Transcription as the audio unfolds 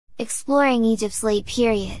Exploring Egypt's late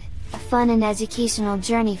period, a fun and educational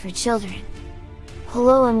journey for children.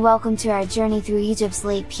 Hello and welcome to our journey through Egypt's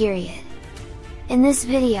late period. In this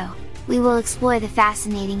video, we will explore the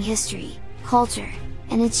fascinating history, culture,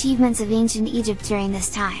 and achievements of ancient Egypt during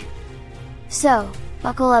this time. So,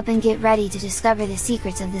 buckle up and get ready to discover the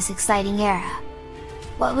secrets of this exciting era.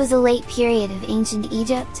 What was the late period of ancient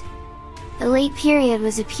Egypt? The late period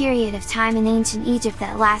was a period of time in ancient Egypt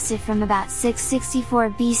that lasted from about 664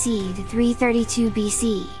 BCE to 332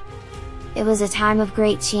 BCE. It was a time of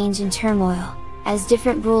great change and turmoil, as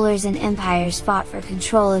different rulers and empires fought for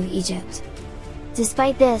control of Egypt.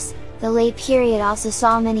 Despite this, the late period also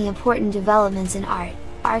saw many important developments in art,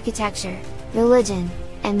 architecture, religion,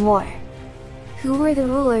 and more. Who were the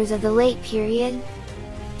rulers of the late period?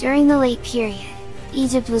 During the late period,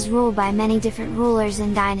 Egypt was ruled by many different rulers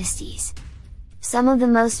and dynasties. Some of the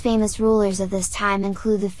most famous rulers of this time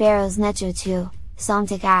include the pharaohs Nechotu,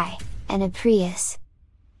 Somtok-I, and Apries.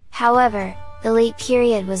 However, the late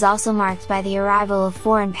period was also marked by the arrival of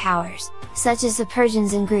foreign powers, such as the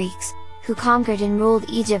Persians and Greeks, who conquered and ruled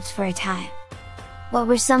Egypt for a time. What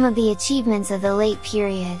were some of the achievements of the late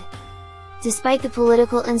period? Despite the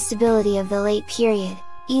political instability of the late period,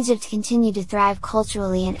 Egypt continued to thrive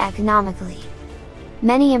culturally and economically.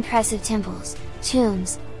 Many impressive temples,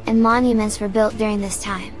 tombs, and monuments were built during this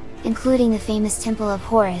time, including the famous Temple of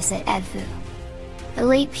Horus at Edfu. The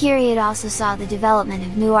late period also saw the development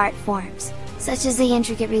of new art forms, such as the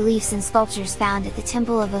intricate reliefs and sculptures found at the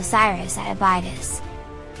Temple of Osiris at Abydos.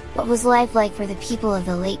 What was life like for the people of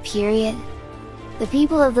the late period? The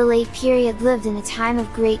people of the late period lived in a time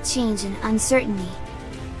of great change and uncertainty.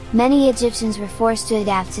 Many Egyptians were forced to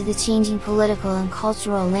adapt to the changing political and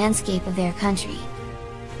cultural landscape of their country.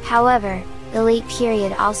 However, the late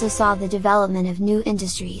period also saw the development of new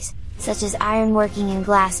industries, such as ironworking and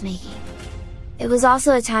glassmaking. It was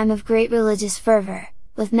also a time of great religious fervor,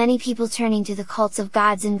 with many people turning to the cults of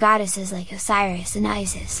gods and goddesses like Osiris and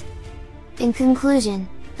Isis. In conclusion,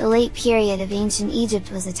 the late period of ancient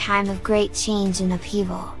Egypt was a time of great change and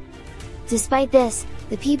upheaval. Despite this,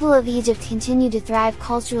 the people of Egypt continued to thrive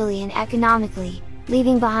culturally and economically,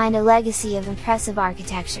 leaving behind a legacy of impressive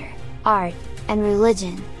architecture, art, and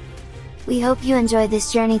religion. We hope you enjoyed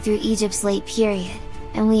this journey through Egypt's late period,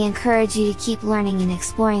 and we encourage you to keep learning and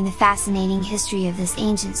exploring the fascinating history of this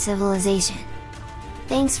ancient civilization.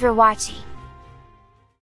 Thanks for watching!